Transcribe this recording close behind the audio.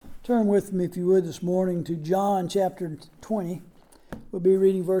Turn with me, if you would, this morning to John chapter 20. We'll be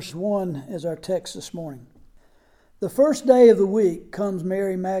reading verse 1 as our text this morning. The first day of the week comes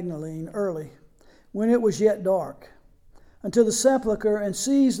Mary Magdalene early, when it was yet dark, unto the sepulchre, and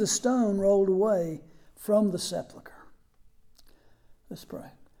sees the stone rolled away from the sepulchre. Let's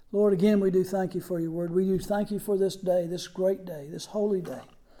pray. Lord, again, we do thank you for your word. We do thank you for this day, this great day, this holy day,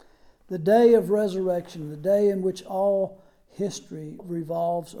 the day of resurrection, the day in which all history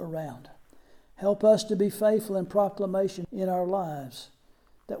revolves around. Help us to be faithful in proclamation in our lives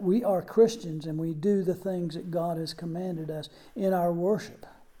that we are Christians and we do the things that God has commanded us in our worship,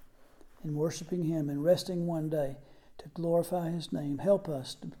 in worshiping Him and resting one day to glorify His name. Help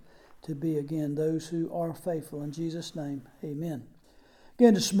us to be, again, those who are faithful. In Jesus' name, amen.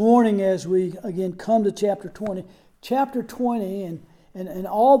 Again, this morning as we, again, come to chapter 20, and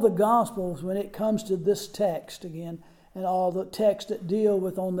all the Gospels, when it comes to this text, again, and all the texts that deal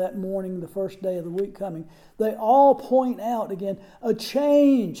with on that morning, the first day of the week coming, they all point out, again, a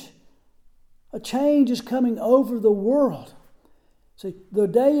change. A change is coming over the world. See, the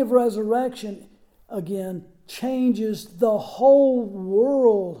day of resurrection, again, changes the whole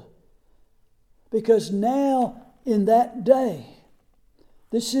world. Because now, in that day,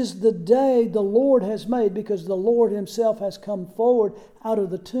 this is the day the Lord has made, because the Lord Himself has come forward out of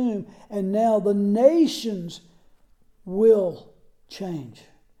the tomb, and now the nations will change.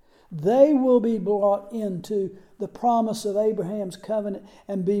 They will be brought into the promise of Abraham's covenant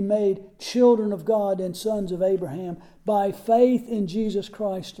and be made children of God and sons of Abraham by faith in Jesus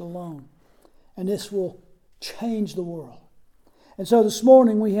Christ alone. And this will change the world. And so this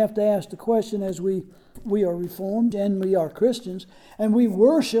morning we have to ask the question, as we are Reformed and we are Christians and we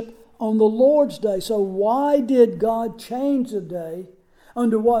worship on the Lord's Day. So why did God change the day?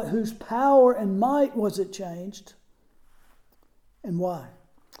 Under whose power and might was it changed? And why?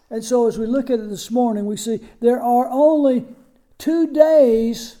 And so as we look at it this morning, we see there are only 2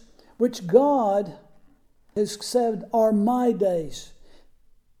 days which God has said are my days.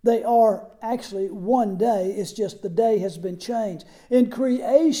 They are actually one day. It's just the day has been changed. In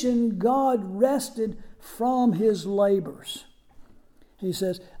creation, God rested from His labors. He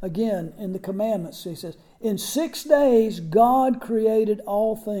says, again, in the commandments, He says, in 6 days God created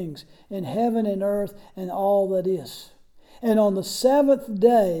all things in heaven and earth and all that is. And on the 7th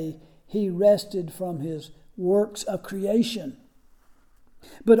day, He rested from His works of creation.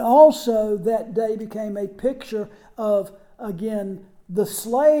 But also that day became a picture of, again, the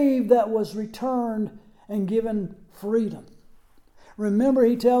slave that was returned and given freedom. Remember,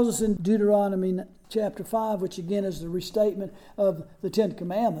 He tells us in Deuteronomy chapter 5, which again is the restatement of the 10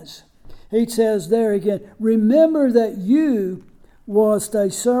 Commandments. He says there again, remember that you was a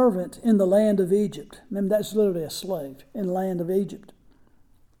servant in the land of Egypt. Remember, that's literally a slave in the land of Egypt.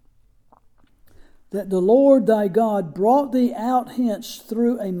 That the Lord thy God brought thee out hence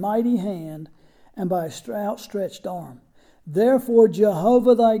through a mighty hand and by an outstretched arm. Therefore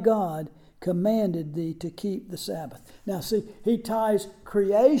Jehovah thy God commanded thee to keep the Sabbath. Now see, He ties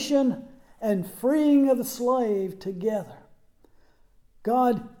creation and freeing of the slave together.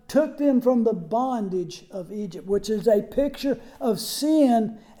 God took them from the bondage of Egypt, which is a picture of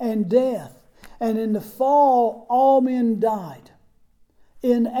sin and death. And in the fall, all men died.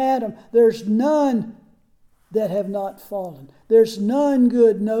 In Adam, there's none that have not fallen. There's none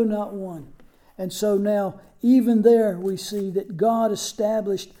good, no, not one. And so now, even there, we see that God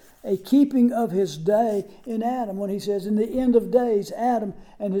established a keeping of His day in Adam, when He says, in the end of days, Adam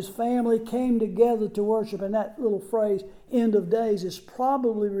and his family came together to worship. And that little phrase, end of days, is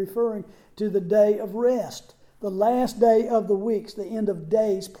probably referring to the day of rest. The last day of the weeks, the end of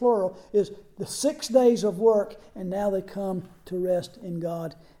days, plural, is the 6 days of work, and now they come to rest in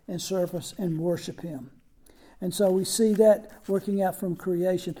God and service and worship Him. And so we see that working out from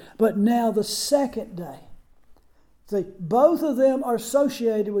creation. But now the second day, see, both of them are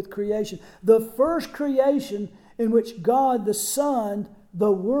associated with creation. The first creation in which God the Son,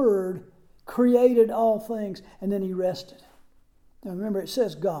 the Word, created all things, and then He rested. Now remember, it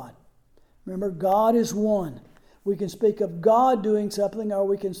says God. Remember, God is one. We can speak of God doing something, or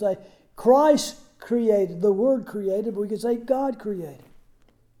we can say Christ created, the Word created, but we can say God created.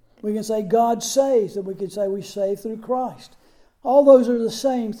 We can say God saves, and we can say we save through Christ. All those are the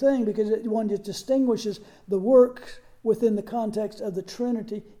same thing, because one just distinguishes the works within the context of the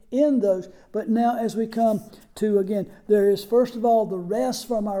Trinity in those. But now as we come to, again, there is first of all the rest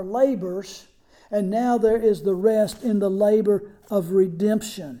from our labors, and now there is the rest in the labor of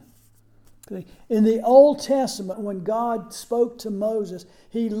redemption. In the Old Testament, when God spoke to Moses,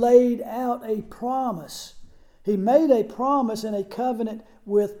 He laid out a promise. He made a promise and a covenant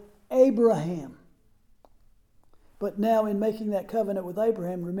with Abraham. But now in making that covenant with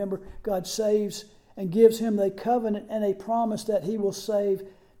Abraham, remember, God saves and gives him a covenant and a promise that he will save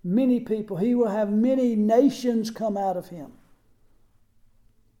many people. He will have many nations come out of him.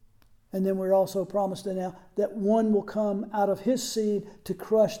 And then we're also promised now that one will come out of his seed to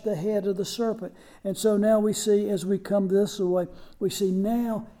crush the head of the serpent. And so now we see, as we come this way, we see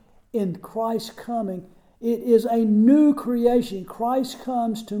now in Christ's coming, it is a new creation. Christ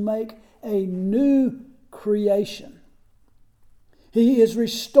comes to make a new creation. He is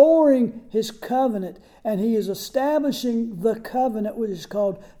restoring his covenant, and he is establishing the covenant, which is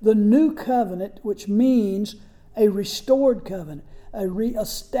called the new covenant, which means a restored covenant, a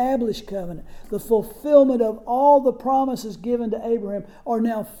re-established covenant. The fulfillment of all the promises given to Abraham are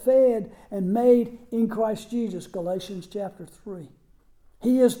now fed and made in Christ Jesus, Galatians chapter 3.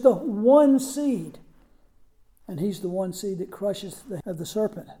 He is the one seed, and he's the one seed that crushes the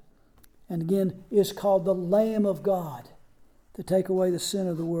serpent. And again, is called the Lamb of God to take away the sin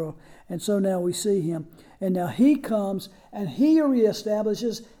of the world. And so now we see him. And now he comes and he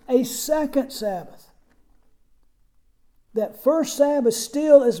reestablishes a second Sabbath. That first Sabbath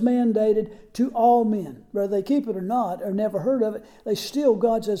still is mandated to all men. Whether they keep it or not, or never heard of it, they still,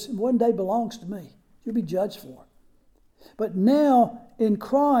 God says, one day belongs to me. You'll be judged for it. But now in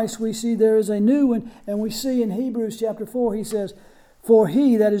Christ we see there is a new one, and we see in Hebrews chapter 4, he says, for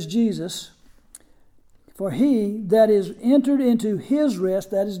he, that is Jesus, for he that is entered into his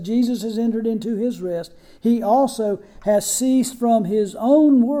rest, that is Jesus has entered into his rest, he also has ceased from his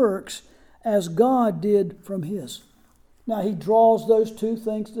own works as God did from his. Now he draws those two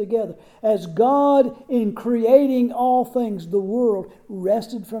things together. As God in creating all things, the world,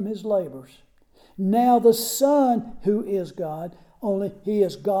 rested from his labors. Now the Son, who is God, only he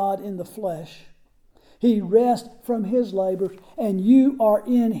is God in the flesh, he rests from his labors, and you are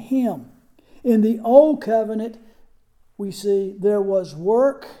in him. In the old covenant, we see there was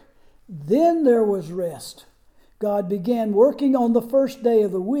work, then there was rest. God began working on the first day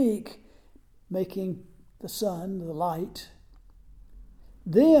of the week, making the sun, the light.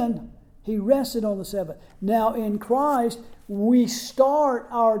 Then he rested on the Sabbath. Now in Christ, we start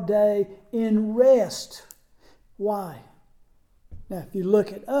our day in rest. Why? Now if you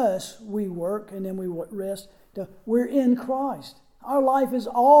look at us, we work and then we rest. We're in Christ. Our life is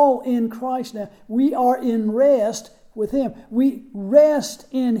all in Christ now. We are in rest with him. We rest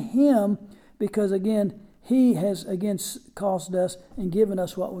in him because, again, he has, again, caused us and given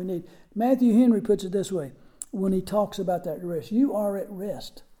us what we need. Matthew Henry puts it this way when he talks about that rest. You are at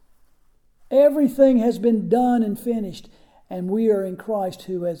rest. Everything has been done and finished, and we are in Christ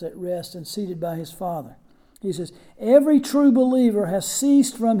who is at rest and seated by his Father. He says, every true believer has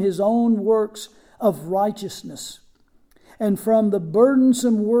ceased from his own works of righteousness and from the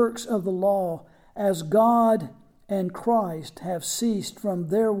burdensome works of the law, as God and Christ have ceased from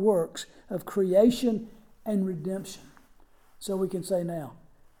their works of creation and redemption. So we can say now,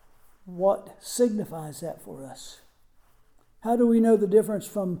 what signifies that for us? How do we know the difference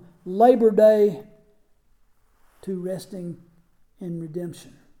from Labor Day to resting in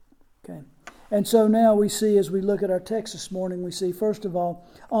redemption? Okay. And so now we see, as we look at our text this morning, we see, first of all,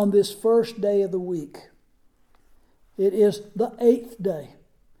 on this first day of the week, it is the 8th day.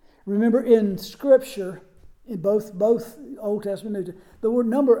 Remember, in Scripture, in both Old Testament and New Testament, the word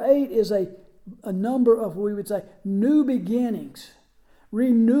number 8 is a number of, we would say, new beginnings,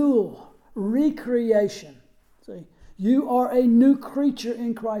 renewal, recreation. See, you are a new creature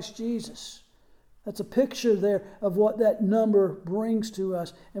in Christ Jesus. That's a picture there of what that number brings to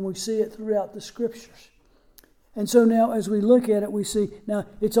us, and we see it throughout the Scriptures. And so now as we look at it, we see, now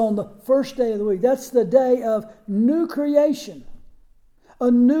it's on the first day of the week. That's the day of new creation,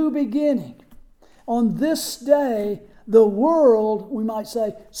 a new beginning. On this day, the world, we might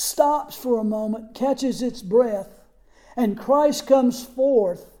say, stops for a moment, catches its breath, and Christ comes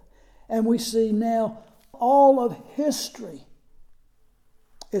forth, and we see now all of history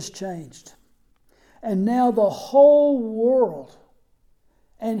is changed. And now the whole world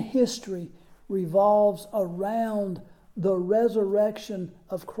and history revolves around the resurrection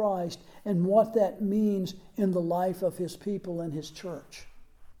of Christ and what that means in the life of his people and his church.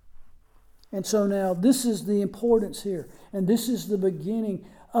 And so now this is the importance here. And this is the beginning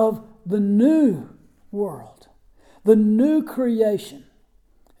of the new world, the new creation.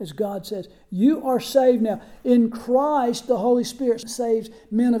 As God says, you are saved now. In Christ, the Holy Spirit saves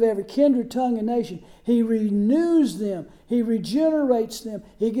men of every kindred, tongue, and nation. He renews them. He regenerates them.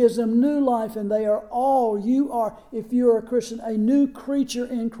 He gives them new life, and they are all, you are, if you are a Christian, a new creature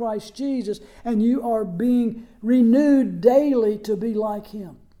in Christ Jesus, and you are being renewed daily to be like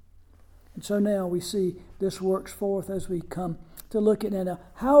him. And so now we see this works forth as we come to look at it now.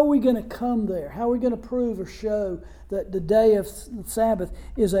 How are we going to come there? How are we going to prove or show that the day of the Sabbath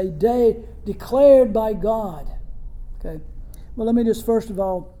is a day declared by God? Okay. Well, let me just first of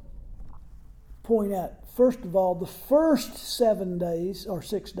all point out, the first 7 days or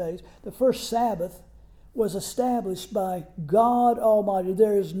 6 days, the first Sabbath was established by God Almighty.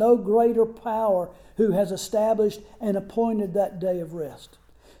 There is no greater power who has established and appointed that day of rest.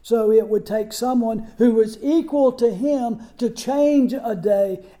 So it would take someone who was equal to him to change a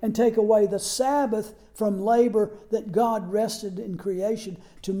day and take away the Sabbath from labor that God rested in creation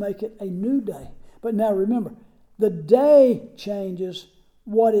to make it a new day. But now remember, the day changes,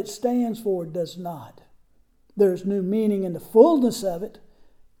 what it stands for does not. There's new meaning in the fullness of it,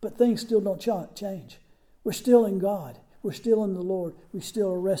 but things still don't change. We're still in God. We're still in the Lord. We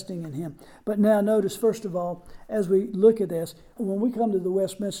still are resting in Him. But now notice, first of all, as we look at this, when we come to the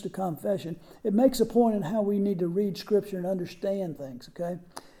Westminster Confession, it makes a point on how we need to read Scripture and understand things, okay?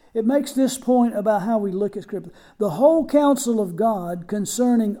 It makes this point about how we look at Scripture. The whole counsel of God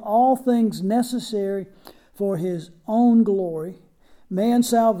concerning all things necessary for His own glory, man's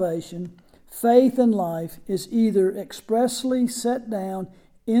salvation, faith and life is either expressly set down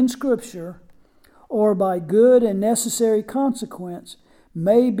in Scripture or by good and necessary consequence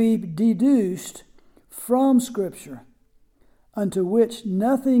may be deduced from Scripture, unto which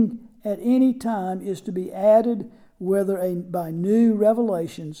nothing at any time is to be added, whether by new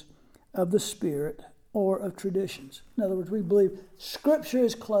revelations of the Spirit or of traditions. In other words, we believe Scripture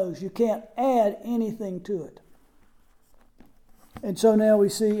is closed. You can't add anything to it. And so now we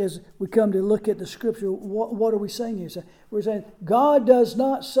see, as we come to look at the Scripture, what are we saying here? We're saying God does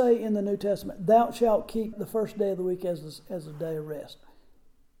not say in the New Testament, "Thou shalt keep the first day of the week as a day of rest."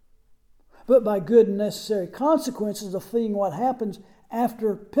 But by good and necessary consequences of seeing what happens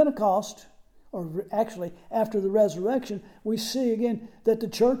after Pentecost, or actually after the resurrection, we see again that the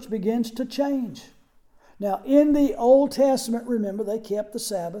church begins to change. Now, in the Old Testament, remember, they kept the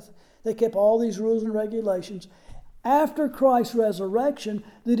Sabbath. They kept all these rules and regulations. After Christ's resurrection,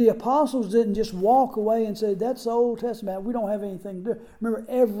 the apostles didn't just walk away and say, "That's the Old Testament. We don't have anything to do." Remember,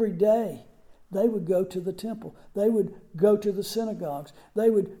 every day they would go to the temple. They would go to the synagogues.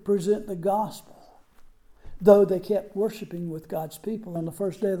 They would present the gospel, though they kept worshiping with God's people on the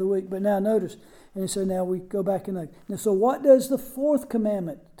first day of the week. But now notice, and so now we go back and look. Now, so what does the fourth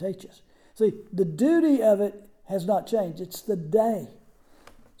commandment teach us? See, the duty of it has not changed. It's the day.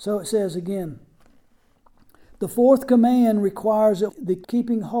 So it says again, the fourth command requires the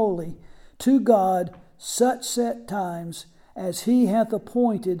keeping holy to God such set times as He hath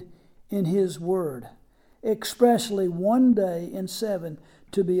appointed in His word, expressly one day in 7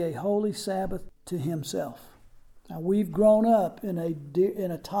 to be a holy Sabbath to Himself. Now we've grown up in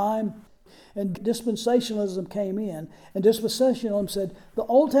a time, and dispensationalism came in, and dispensationalism said the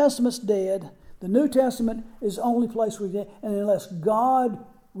Old Testament's dead, the New Testament is the only place we get, and unless God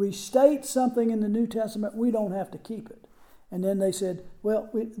restate something in the New Testament, we don't have to keep it. And then they said, well,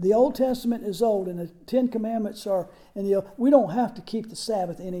 the Old Testament is old and the 10 Commandments are in the old. We don't have to keep the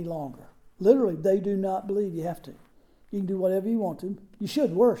Sabbath any longer. Literally, they do not believe you have to. You can do whatever you want to. You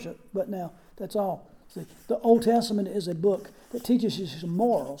should worship, but now that's all. See, the Old Testament is a book that teaches you some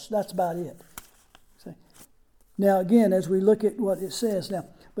morals. That's about it. See? Now again, as we look at what it says now,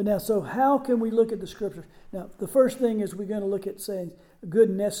 so how can we look at the Scriptures? Now, the first thing is we're going to look at saying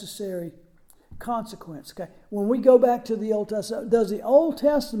good necessary consequence. Okay, when we go back to the Old Testament, does the Old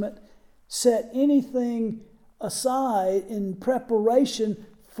Testament set anything aside in preparation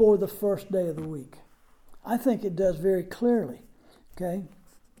for the first day of the week? I think it does very clearly. Okay,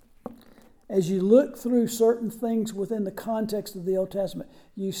 as you look through certain things within the context of the Old Testament,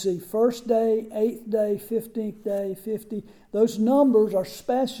 you see first day, 8th day, 15th day, 50. Those numbers are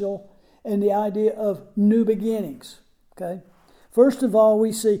special in the idea of new beginnings. Okay. First of all,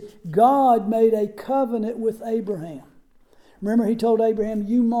 we see God made a covenant with Abraham. Remember, He told Abraham,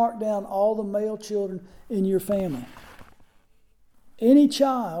 "You mark down all the male children in your family. Any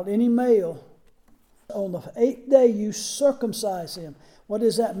child, any male, on the 8th day you circumcise him." What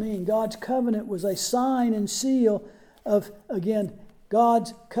does that mean? God's covenant was a sign and seal of, again,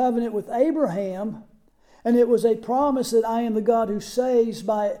 God's covenant with Abraham. And it was a promise that I am the God who saves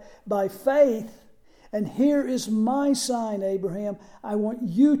by faith. And here is my sign, Abraham. I want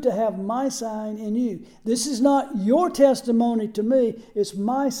you to have my sign in you. This is not your testimony to me. It's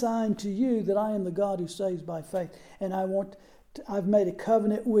my sign to you that I am the God who saves by faith. And I've made a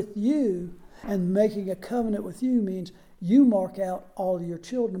covenant with you. And making a covenant with you means you mark out all of your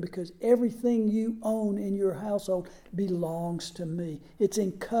children, because everything you own in your household belongs to me. It's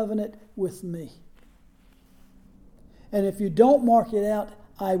in covenant with me. And if you don't mark it out,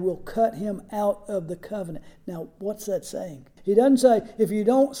 I will cut him out of the covenant. Now, what's that saying? He doesn't say, if you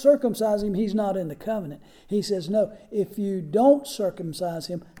don't circumcise him, he's not in the covenant. He says, no, if you don't circumcise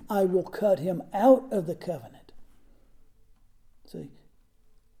him, I will cut him out of the covenant. See?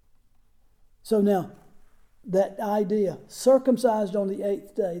 So now, that idea, circumcised on the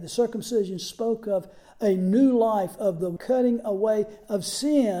 8th day, the circumcision spoke of a new life, of the cutting away of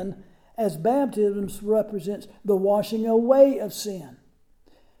sin, as baptism represents the washing away of sin.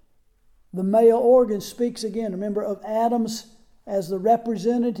 The male organ speaks again, remember, of Adam's as the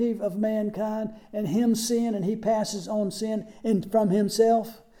representative of mankind, and him sin, and he passes on sin from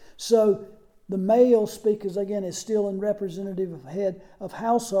himself. So the male speakers, again, is still in representative of head of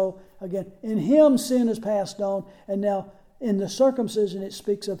household. Again, in him sin is passed on, and now in the circumcision it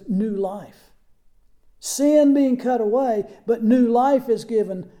speaks of new life. Sin being cut away, but new life is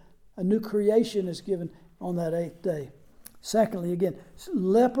given, a new creation is given on that 8th day. Secondly, again,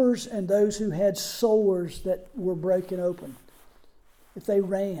 lepers and those who had sores that were breaking open. If they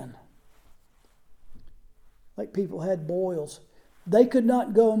ran, like people had boils, they could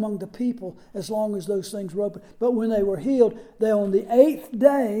not go among the people as long as those things were open. But when they were healed, they on the 8th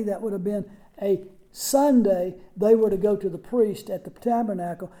day, that would have been a Sunday, they were to go to the priest at the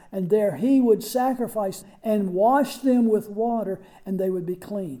tabernacle, and there he would sacrifice and wash them with water, and they would be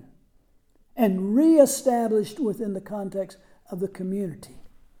clean and reestablished within the context of the community.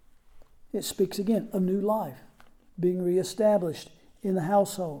 It speaks again of new life being reestablished in the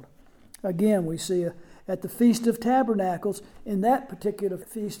household. Again, we see at the Feast of Tabernacles, in that particular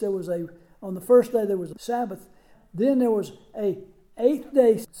feast, there was on the first day there was a Sabbath, then there was a 8th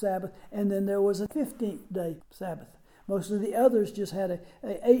day Sabbath, and then there was a 15th day Sabbath. Most of the others just had a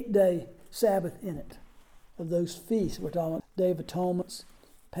 8-day Sabbath in it. Of those feasts, we're talking about Day of Atonement,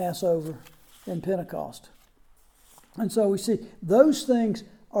 Passover, and Pentecost. And so we see those things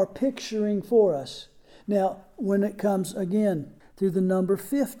are picturing for us. Now, when it comes again through the number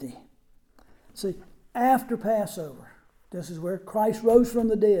 50, see, after Passover, this is where Christ rose from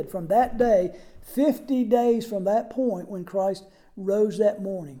the dead. From that day, 50 days from that point when Christ rose that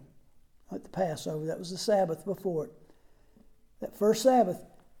morning at the Passover, that was the Sabbath before it. That first Sabbath,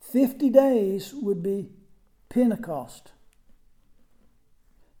 50 days would be Pentecost.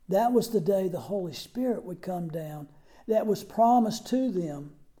 That was the day the Holy Spirit would come down. That was promised to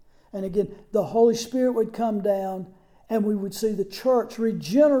them. And again, the Holy Spirit would come down, and we would see the church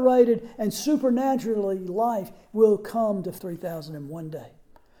regenerated, and supernaturally life will come to 3,001 day.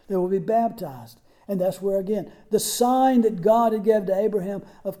 They will be baptized. And that's where, again, the sign that God had given to Abraham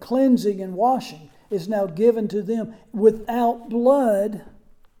of cleansing and washing is now given to them without blood.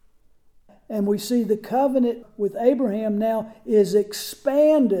 And we see the covenant with Abraham now is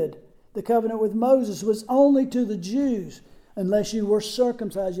expanded. The covenant with Moses was only to the Jews. Unless you were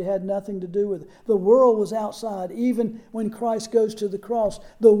circumcised, you had nothing to do with it. The world was outside. Even when Christ goes to the cross,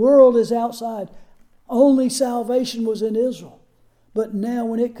 the world is outside. Only salvation was in Israel. But now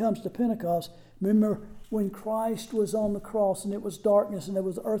when it comes to Pentecost, remember when Christ was on the cross and it was darkness and there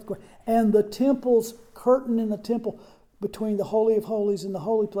was earthquake, and the temple's curtain in the temple between the Holy of Holies and the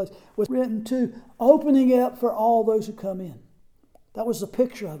holy place was written to, opening it up for all those who come in. That was the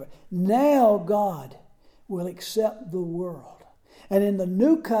picture of it. Now God will accept the world. And in the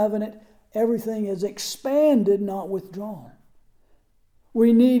new covenant, everything is expanded, not withdrawn.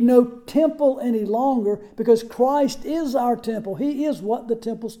 We need no temple any longer because Christ is our temple. He is what the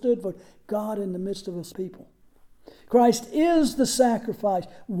temple stood for. God in the midst of His people. Christ is the sacrifice.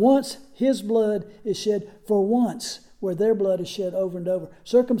 Once His blood is shed for once, where their blood is shed over and over.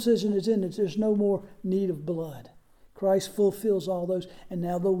 Circumcision is in it. There's no more need of blood. Christ fulfills all those. And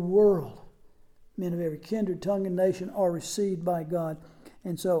now the world, men of every kindred, tongue, and nation are received by God.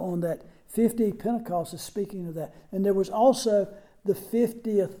 And so on that 50th Pentecost is speaking of that. And there was also the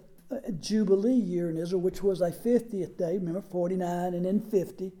 50th Jubilee year in Israel, which was a 50th day. Remember, 49 and then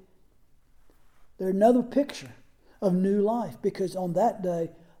 50. There's another picture of new life, because on that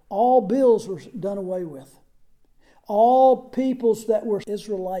day, all bills were done away with. All peoples that were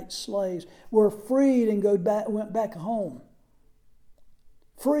Israelite slaves were freed and went back home.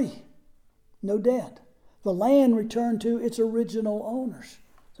 Free. No debt. The land returned to its original owners.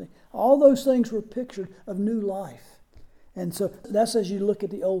 See, all those things were pictured of new life. And so that's as you look at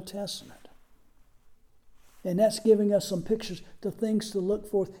the Old Testament. And that's giving us some pictures to things to look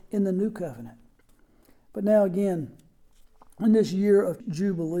for in the New Covenant. But now again, in this year of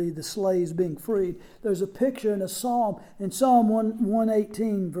Jubilee, the slaves being freed, there's a picture in a psalm, in Psalm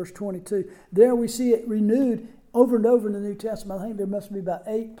 118, verse 22. There we see it renewed over and over in the New Testament. I think there must be about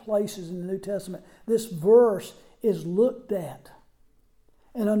 8 places in the New Testament. This verse is looked at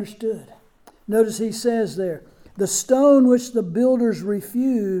and understood. Notice he says there, the stone which the builders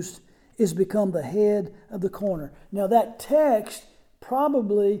refused is become the head of the corner. Now that text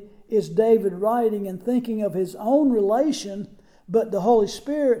probably is David writing and thinking of his own relation, but the Holy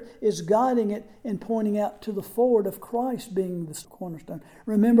Spirit is guiding it and pointing out to the forward of Christ being the cornerstone.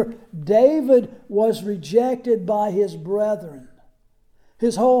 Remember, David was rejected by his brethren,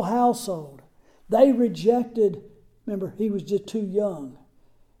 his whole household. They rejected, remember, he was just too young.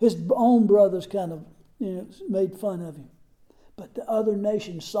 His own brothers kind of made fun of him. But the other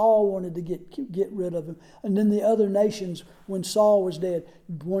nations, Saul wanted to get rid of him. And then the other nations, when Saul was dead,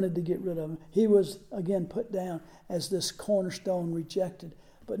 wanted to get rid of him. He was, again, put down as this cornerstone rejected.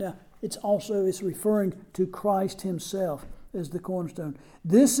 But now, it's referring to Christ himself as the cornerstone.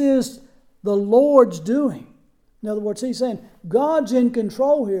 This is the Lord's doing. In other words, he's saying, God's in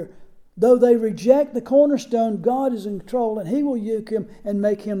control here. Though they reject the cornerstone, God is in control, and he will use him and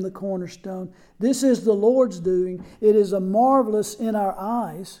make him the cornerstone. This is the Lord's doing. It is a marvelous in our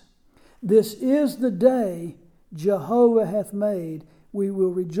eyes. This is the day Jehovah hath made. We will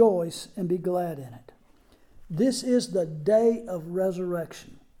rejoice and be glad in it. This is the day of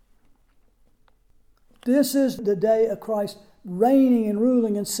resurrection. This is the day of Christ reigning and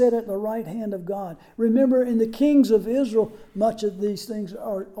ruling and sit at the right hand of God. Remember, in the kings of Israel, much of these things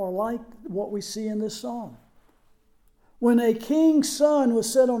are like what we see in this psalm. When a king's son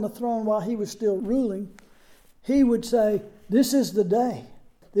was set on the throne while he was still ruling, he would say, this is the day.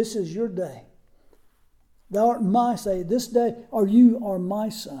 This is your day. Thou art my say, this day, or you are my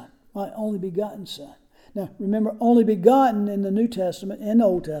son, my only begotten son. Now, remember, only begotten in the New Testament and the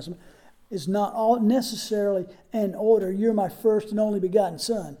Old Testament is not all necessarily an order. You're my first and only begotten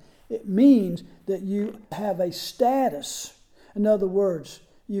son. It means that you have a status. In other words,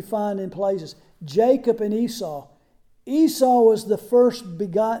 you find in places Jacob and Esau. Esau was the first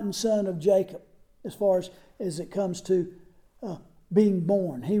begotten son of Jacob as far as it comes to being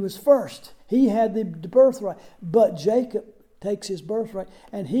born. He was first. He had the birthright. But Jacob takes his birthright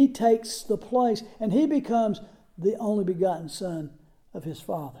and he takes the place and he becomes the only begotten son of his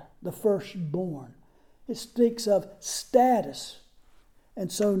father, the firstborn. It speaks of status. And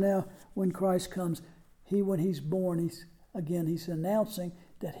so now when Christ comes, when he's born, he's announcing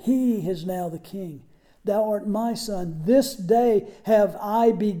that he is now the king. Thou art my son. This day have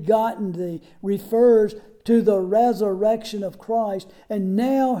I begotten thee. Refers to the resurrection of Christ. And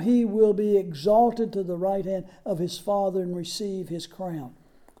now he will be exalted to the right hand of his Father and receive his crown.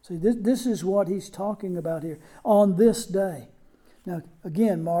 See, this is what he's talking about here. On this day. Now,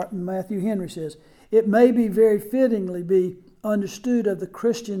 again, Matthew Henry says, it may be very fittingly be understood of the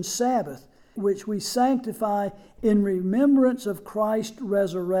Christian Sabbath, which we sanctify in remembrance of Christ's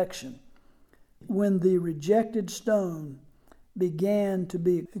resurrection, when the rejected stone began to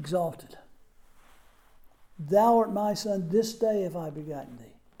be exalted. Thou art my son, this day have I begotten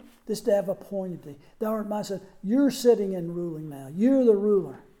thee. This day have appointed thee. Thou art my son. You're sitting and ruling now. You're the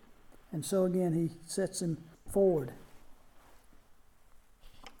ruler. And so again, he sets him forward.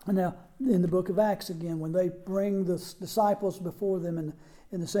 And now, in the book of Acts again, when they bring the disciples before them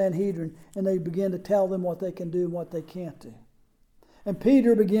in the Sanhedrin, and they begin to tell them what they can do and what they can't do. And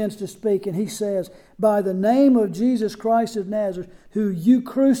Peter begins to speak, and he says, by the name of Jesus Christ of Nazareth, who you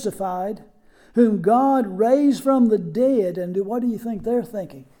crucified, whom God raised from the dead. And what do you think they're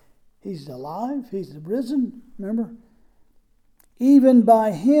thinking? He's alive? He's risen? Remember? Even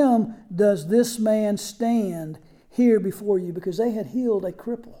by him does this man stand here before you, because they had healed a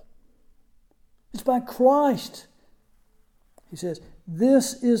cripple. It's by Christ. He says,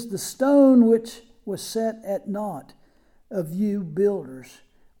 this is the stone which was set at naught of you builders,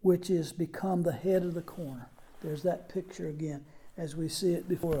 which is become the head of the corner. There's that picture again as we see it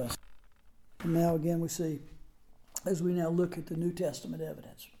before us. And now again we see, as we now look at the New Testament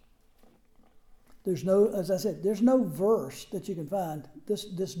evidence. There's no, as I said, there's no verse that you can find this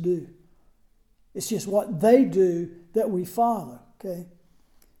do. It's just what they do that we follow, okay?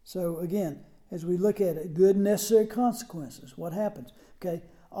 So again, as we look at it, good and necessary consequences, what happens? Okay,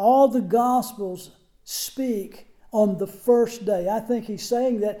 all the Gospels speak on the first day. I think he's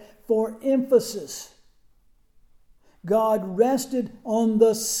saying that for emphasis. God rested on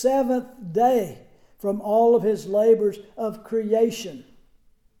the seventh day from all of his labors of creation.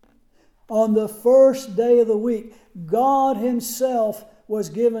 On the first day of the week, God himself was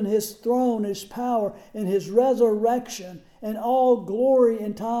given his throne, his power, and his resurrection, and all glory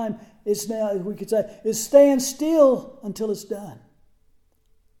and time is now, we could say, is stand still until it's done.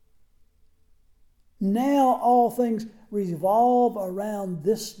 Now all things revolve around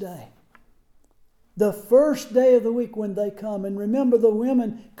this day. The first day of the week when they come. And remember, the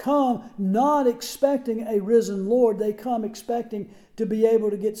women come not expecting a risen Lord. They come expecting to be able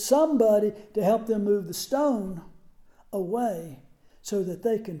to get somebody to help them move the stone away so that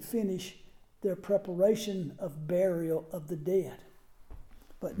they can finish their preparation of burial of the dead.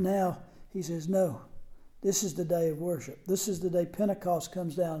 But now he says, no, this is the day of worship. This is the day Pentecost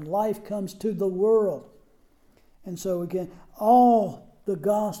comes down. Life comes to the world. And so again, all the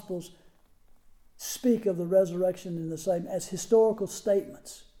Gospels speak of the resurrection in the same as historical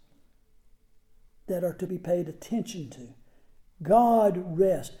statements that are to be paid attention to. God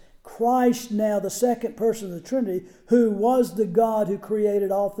rests. Christ now, the second person of the Trinity, who was the God who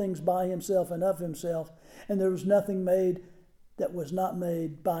created all things by himself and of himself, and there was nothing made that was not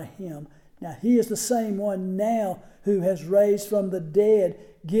made by him. Now he is the same one now who has raised from the dead,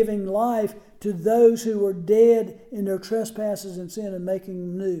 giving life to those who were dead in their trespasses and sin and making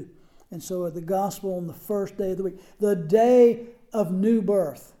them new. And so the gospel on the first day of the week, the day of new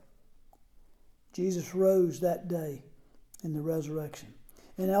birth, Jesus rose that day in the resurrection.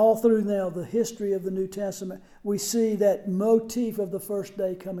 And all through now the history of the New Testament, we see that motif of the first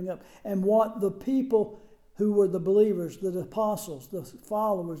day coming up and what the people who were the believers, the apostles, the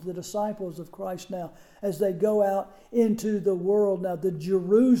followers, the disciples of Christ now, as they go out into the world now, the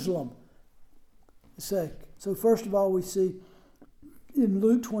Jerusalem. So first of all, we see in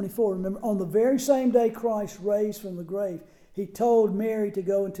Luke 24, remember, on the very same day Christ raised from the grave, he told Mary to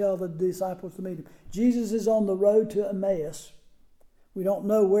go and tell the disciples to meet him. Jesus is on the road to Emmaus. We don't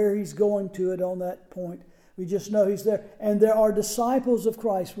know where he's going to it on that point. We just know he's there. And there are disciples of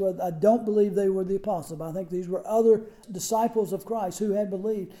Christ. Well, I don't believe they were the apostles, but I think these were other disciples of Christ who had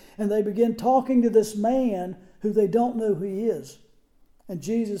believed. And they begin talking to this man who they don't know who he is. And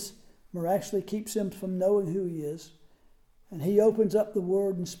Jesus miraculously keeps him from knowing who he is. And he opens up the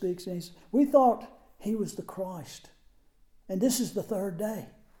word and speaks. And he says, we thought he was the Christ. And this is the third day.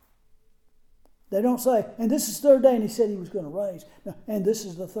 They don't say, and this is the third day, and he said he was going to raise. No, and this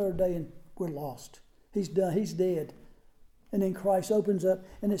is the third day, and we're lost. He's done. He's dead. And then Christ opens up,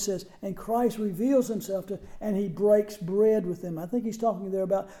 and it says, and Christ reveals himself to, and he breaks bread with them. I think he's talking there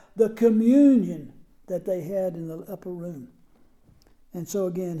about the communion that they had in the upper room. And so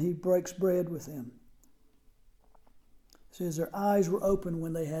again, he breaks bread with them. It says their eyes were open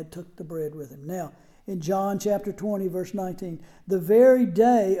when they had took the bread with him. Now, in John chapter 20, verse 19, the very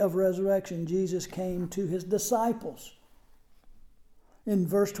day of resurrection, Jesus came to his disciples. In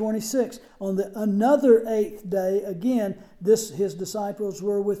verse 26, on another eighth day, again, his disciples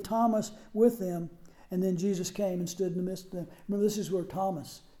were with Thomas with them, and then Jesus came and stood in the midst of them. Remember, this is where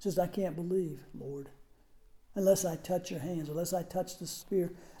Thomas says, I can't believe, Lord, unless I touch your hands, unless I touch the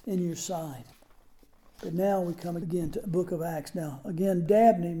spear in your side. But now we come again to the book of Acts. Now, again,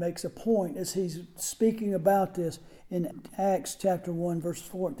 Dabney makes a point as he's speaking about this in Acts chapter 1, verse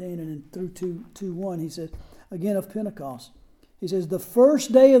 14 and through 2:1. He says, again of Pentecost, he says, the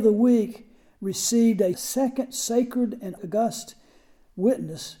first day of the week received a second sacred and august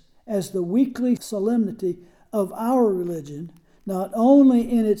witness as the weekly solemnity of our religion, not only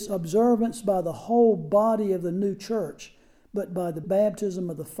in its observance by the whole body of the new church, but by the baptism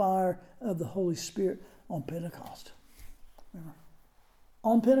of the fire of the Holy Spirit on Pentecost. Remember?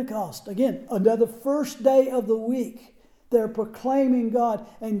 On Pentecost, again, another first day of the week, they're proclaiming God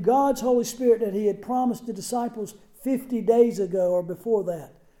and God's Holy Spirit that he had promised the disciples 50 days ago or before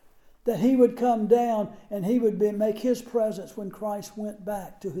that he would come down and he would make his presence when Christ went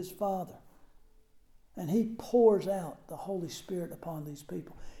back to his Father. And he pours out the Holy Spirit upon these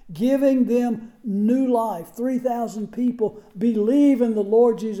people, giving them new life. 3,000 people believe in the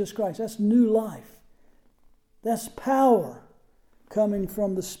Lord Jesus Christ. That's new life. That's power coming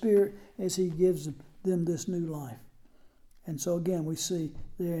from the Spirit as he gives them this new life. And so again, we see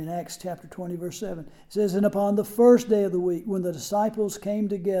there in Acts chapter 20, verse 7, it says, and upon the first day of the week, when the disciples came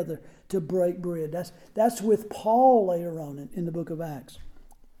together to break bread. That's with Paul later on in the book of Acts.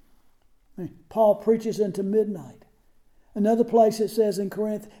 Paul preaches into midnight. Another place it says in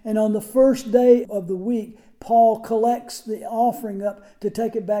Corinth, and on the first day of the week, Paul collects the offering up to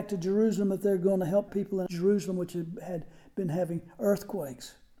take it back to Jerusalem if they're going to help people in Jerusalem, which had been having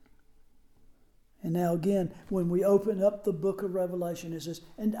earthquakes. And now again, when we open up the book of Revelation, it says,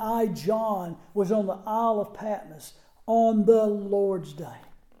 and I, John, was on the Isle of Patmos on the Lord's day.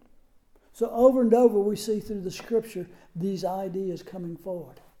 So over and over we see through the Scripture these ideas coming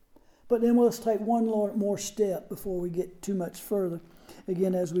forward. But then let's take one more step before we get too much further.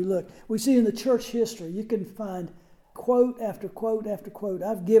 Again, as we look, we see in the church history, you can find quote after quote after quote.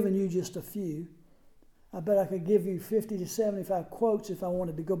 I've given you just a few. I bet I could give you 50 to 75 quotes if I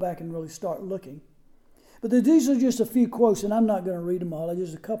wanted to go back and really start looking. But these are just a few quotes, and I'm not going to read them all. There's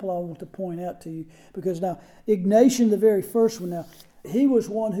just a couple I want to point out to you. Because now, Ignatius, the very first one now, he was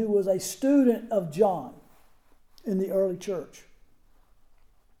one who was a student of John in the early church.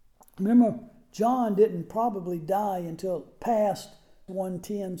 Remember, John didn't probably die until past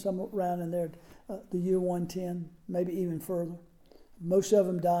 110, somewhere around in there, the year 110, maybe even further. Most of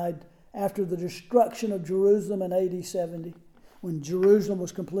them died after the destruction of Jerusalem in AD 70, when Jerusalem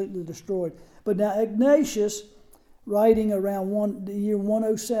was completely destroyed. But now Ignatius, writing around the year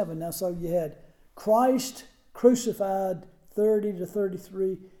 107, now so you had Christ crucified 30 to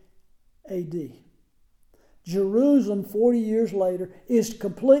 33 AD. Jerusalem, 40 years later, is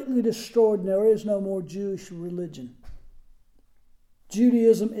completely destroyed and there is no more Jewish religion.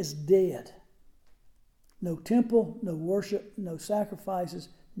 Judaism is dead. No temple, no worship, no sacrifices,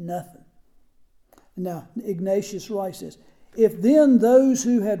 nothing. Now, Ignatius writes this: if then those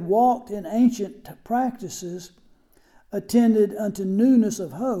who had walked in ancient practices attended unto newness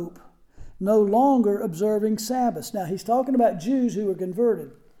of hope, no longer observing Sabbaths. Now, he's talking about Jews who were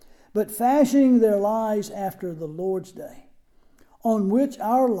converted, but fashioning their lives after the Lord's day, on which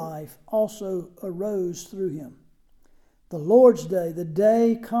our life also arose through him. The Lord's day, the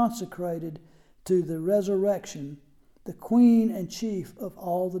day consecrated to the resurrection, the queen and chief of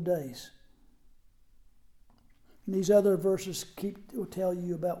all the days. And these other verses will tell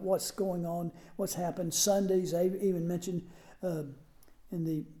you about what's going on, what's happened. Sundays, I even mentioned in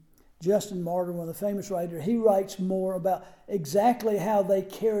the Justin Martyr, one of the famous writers, he writes more about exactly how they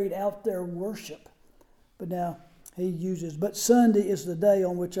carried out their worship. But now he uses, but Sunday is the day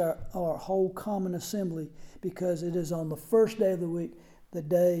on which our whole common assembly, because it is on the first day of the week, the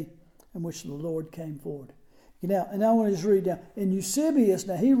day in which the Lord came forward. Now, and I want to just read down. In Eusebius,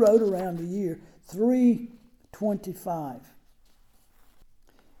 now he wrote around the year 325.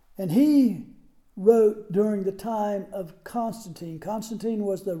 And he wrote during the time of Constantine. Constantine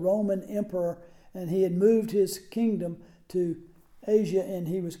was the Roman emperor, and he had moved his kingdom to Asia,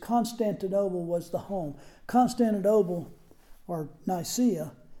 and Constantinople was the home. Constantinople, or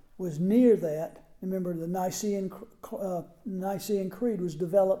Nicaea, was near that. Remember, the Nicene Creed was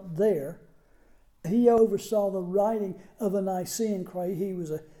developed there. He oversaw the writing of the Nicene Creed. He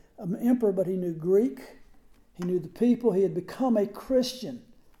was an emperor, but he knew Greek. He knew the people. He had become a Christian.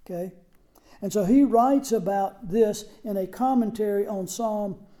 Okay? And so he writes about this in a commentary on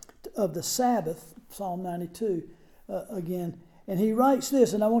Psalm of the Sabbath, Psalm 92, again. And he writes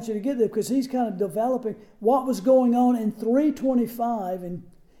this, and I want you to get there because he's kind of developing what was going on in 325 in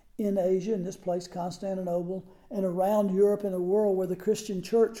Asia, in this place, Constantinople, and around Europe and the world where the Christian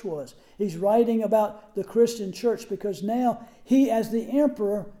church was. He's writing about the Christian church because now he, as the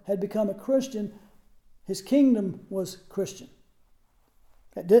emperor, had become a Christian. His kingdom was Christian.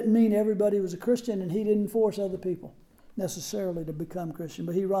 That didn't mean everybody was a Christian, and he didn't force other people necessarily to become Christian.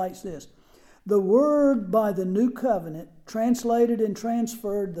 But he writes this: the word by the new covenant translated and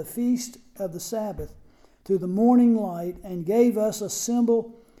transferred the feast of the Sabbath to the morning light and gave us a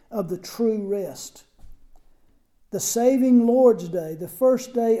symbol of the true rest. The saving Lord's Day, the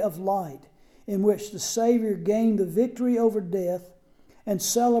first day of light, in which the Savior gained the victory over death, and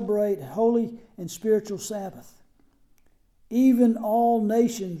celebrate holy and spiritual Sabbath. Even all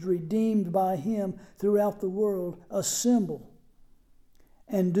nations redeemed by him throughout the world assemble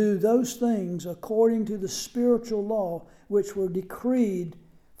and do those things according to the spiritual law which were decreed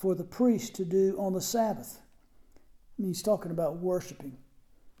for the priest to do on the Sabbath. And he's talking about worshiping,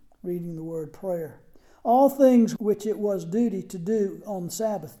 reading the word, prayer. All things which it was duty to do on the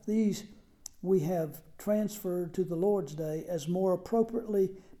Sabbath, these we have transferred to the Lord's Day as more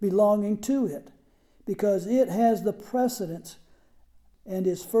appropriately belonging to it, because it has the precedence and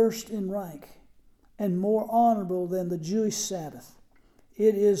is first in rank and more honorable than the Jewish Sabbath.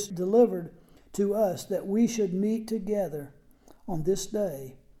 It is delivered to us that we should meet together on this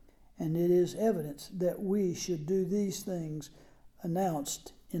day, and it is evidence that we should do these things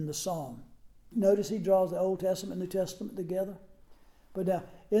announced in the psalm. Notice he draws the Old Testament and New Testament together. But now,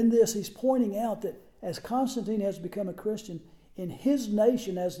 in this, he's pointing out that as Constantine has become a Christian, in his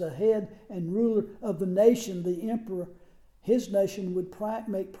nation, as the head and ruler of the nation, the emperor, his nation would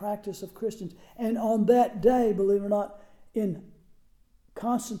make practice of Christians. And on that day, believe it or not, in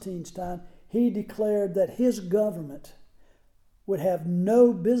Constantine's time, he declared that his government would have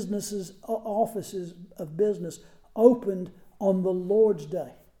no offices of business opened on the Lord's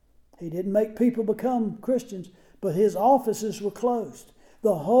Day. He didn't make people become Christians, but his offices were closed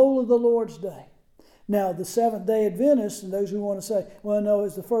the whole of the Lord's Day. Now, the Seventh-day Adventists, and those who want to say, well, no,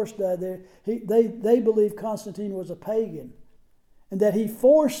 it's the first day, they believe Constantine was a pagan, and that he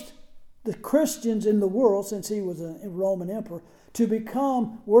forced the Christians in the world, since he was a Roman emperor, to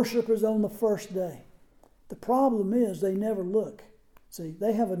become worshipers on the first day. The problem is they never look. See,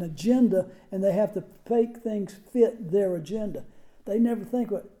 they have an agenda, and they have to make things fit their agenda. They never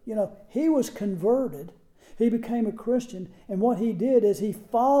think, he was converted. He became a Christian, and what he did is he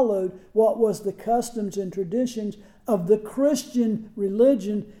followed what was the customs and traditions of the Christian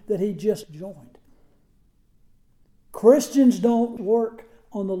religion that he just joined. Christians don't work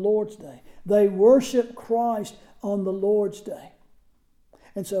on the Lord's Day. They worship Christ on the Lord's Day.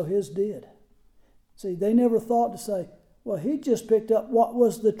 And so his did. See, they never thought to say, well, he just picked up what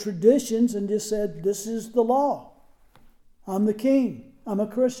was the traditions and just said, this is the law. I'm the king. I'm a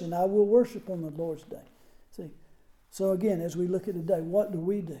Christian. I will worship on the Lord's Day. See, so again, as we look at the day, what do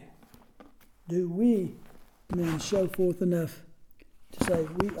we do? Do we then show forth enough to say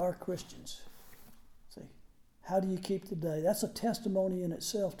we are Christians? See, how do you keep the day? That's a testimony in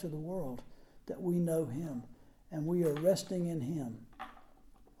itself to the world that we know him and we are resting in him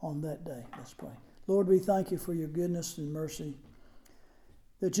on that day. Let's pray. Lord, we thank you for your goodness and mercy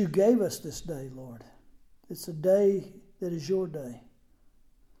that you gave us this day, Lord. It's a day that is your day.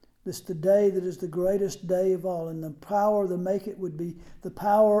 This is the day that is the greatest day of all, and the power to make it would be the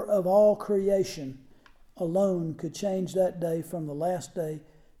power of all creation alone could change that day from the last day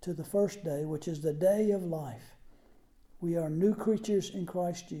to the first day, which is the day of life. We are new creatures in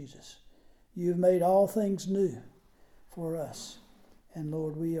Christ Jesus. You have made all things new for us. And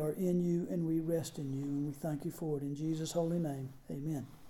Lord, we are in you and we rest in you, and we thank you for it. In Jesus' holy name, amen.